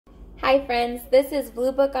Hi friends, this is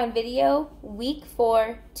Blue Book on Video, week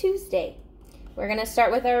 4, Tuesday. We're going to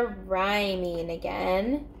start with our rhyming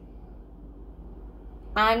again.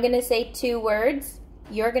 I'm going to say 2 words.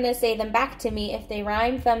 You're going to say them back to me. If they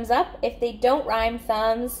rhyme, thumbs up. If they don't rhyme,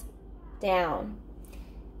 thumbs down.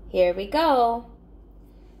 Here we go.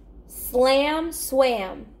 Slam,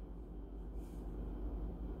 swam.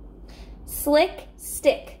 Slick,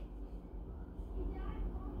 stick.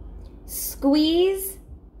 Squeeze,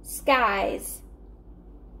 skies.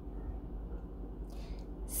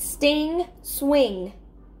 Sting, swing.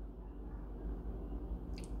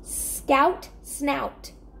 Scout,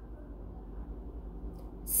 snout.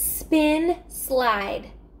 Spin,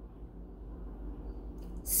 slide.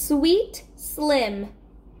 Sweet, slim.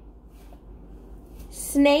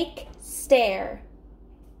 Snake, stare.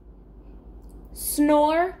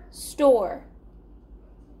 Snore, store.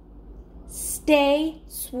 Stay,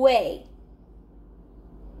 sway.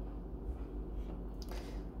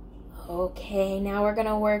 Okay, now we're going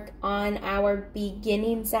to work on our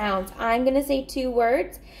beginning sounds. I'm going to say 2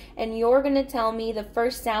 words, and you're going to tell me the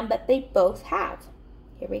first sound that they both have.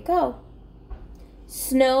 Here we go.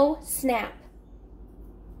 Snow, snap.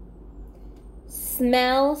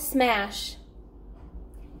 Smell, smash.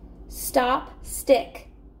 Stop, stick.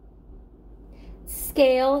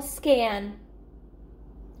 Scale, scan.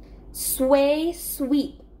 Sway,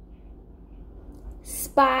 sweep.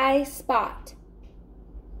 Spy, spot.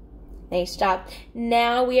 Nice job.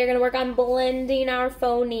 Now we are going to work on blending our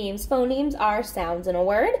phonemes. Phonemes are sounds in a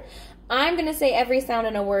word. I'm going to say every sound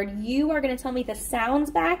in a word. You are going to tell me the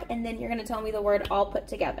sounds back, and then you're going to tell me the word all put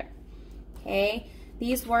together. Okay?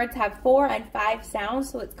 These words have 4 and 5 sounds,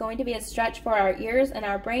 so it's going to be a stretch for our ears and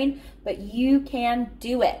our brain, but you can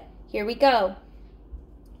do it. Here we go.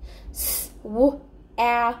 S, w,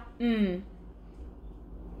 a, m.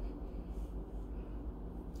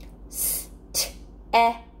 S, t,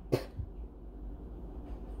 e, p.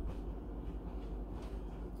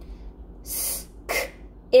 S, k,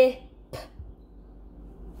 I, p.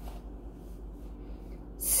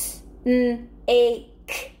 S, n, a,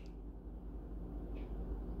 k.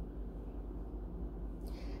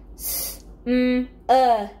 S, m,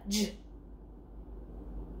 j.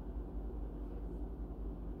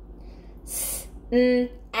 S, n,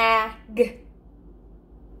 a, g.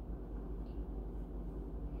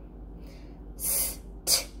 S,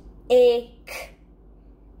 t, a, k.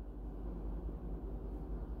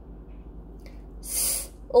 S,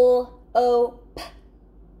 o, p.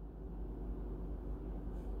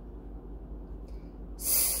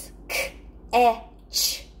 S, k, e,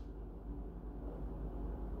 ch.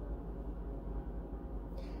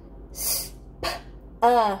 S, p,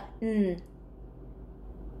 n.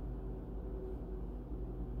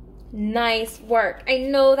 Nice work. I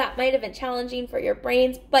know that might have been challenging for your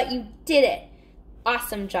brains, but you did it.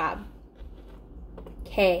 Awesome job.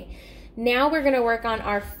 Okay, now we're going to work on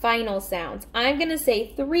our final sounds. I'm going to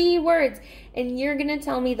say 3 words, and you're going to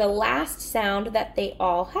tell me the last sound that they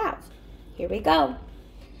all have. Here we go.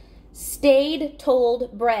 Stayed,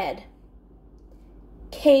 told, bread.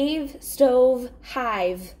 Cave, stove,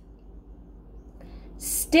 hive.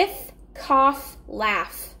 Stiff, cough,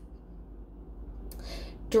 laugh.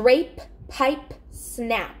 Drape, pipe,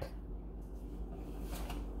 snap.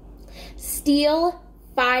 Steal,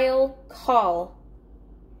 file, call.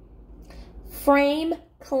 Frame,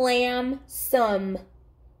 clam, sum.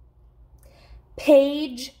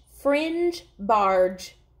 Page, fringe,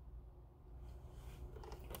 barge.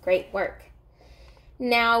 Great work.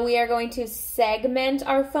 Now we are going to segment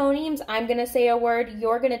our phonemes. I'm going to say a word,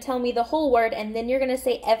 you're going to tell me the whole word, and then you're going to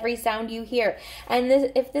say every sound you hear. And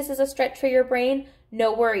if this is a stretch for your brain,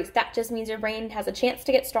 no worries. That just means your brain has a chance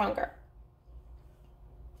to get stronger.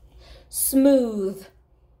 Smooth.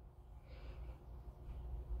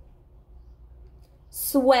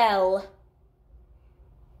 Swell.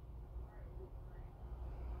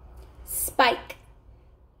 Spike.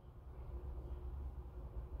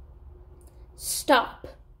 Stop.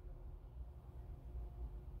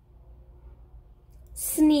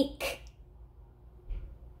 Sneak.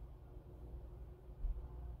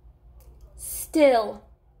 Still.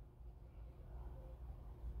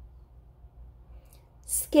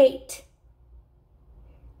 Skate.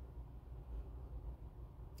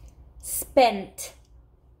 Spent.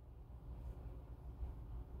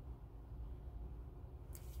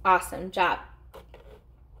 Awesome job.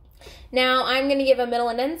 Now I'm going to give a middle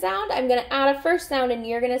and end sound. I'm going to add a first sound, and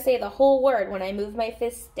you're going to say the whole word when I move my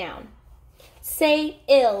fist down. Say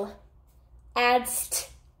ill. Add st.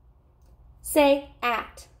 Say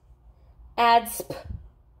at. Add sp.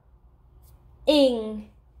 Ing.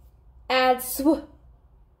 Add sw.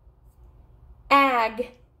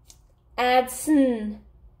 ag, add sn,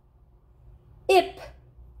 ip,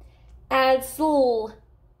 add sl.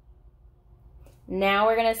 Now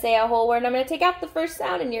we're going to say a whole word. I'm going to take out the first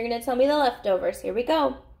sound and you're going to tell me the leftovers. Here we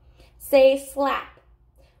go. Say slap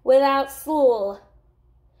without sl,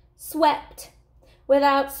 swept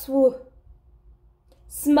without sw,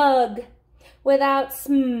 smug without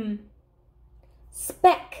sm,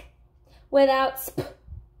 speck without sp,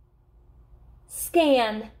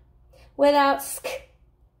 scan without sk.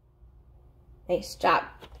 Nice job.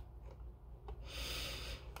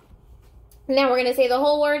 Now we're going to say the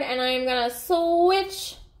whole word, and I'm going to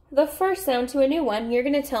switch the first sound to a new one. You're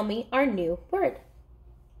going to tell me our new word.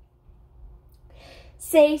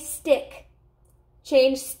 Say stick.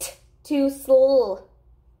 Change st to sl.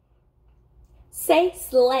 Say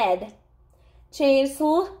sled. Change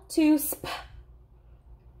sl to sp.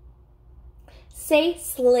 Say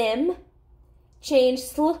slim. Change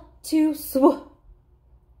sl to sw.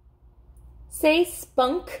 Say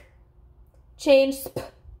spunk. Change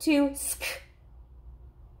sp to sk.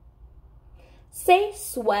 Say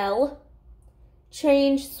swell.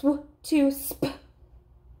 Change sw to sp.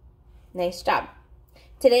 Nice job.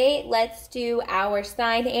 Today, let's do our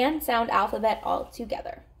sign and sound alphabet all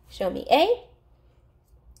together. Show me A.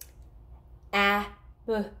 A,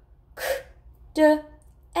 B, K, D, E,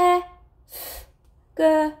 F, G,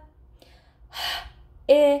 H,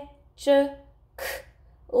 I, J, K,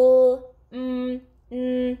 L, M,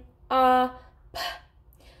 N, A, P,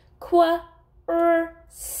 Q, R,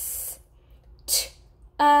 S, T,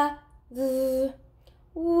 A, V,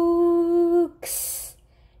 W, X,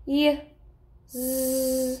 Y,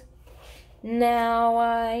 Z. Now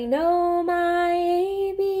I know my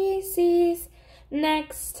ABCs.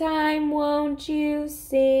 Next time, won't you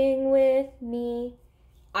sing with me?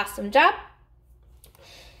 Awesome job.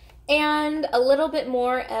 And a little bit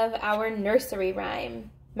more of our nursery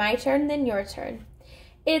rhyme. My turn, then your turn.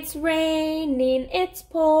 It's raining, it's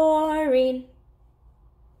pouring.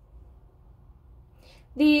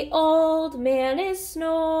 The old man is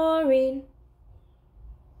snoring.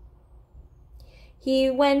 He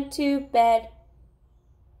went to bed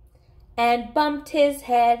and bumped his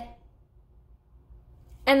head.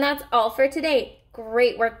 And that's all for today.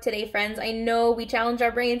 Great work today, friends. I know we challenged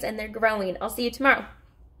our brains and they're growing. I'll see you tomorrow.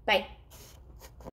 Bye.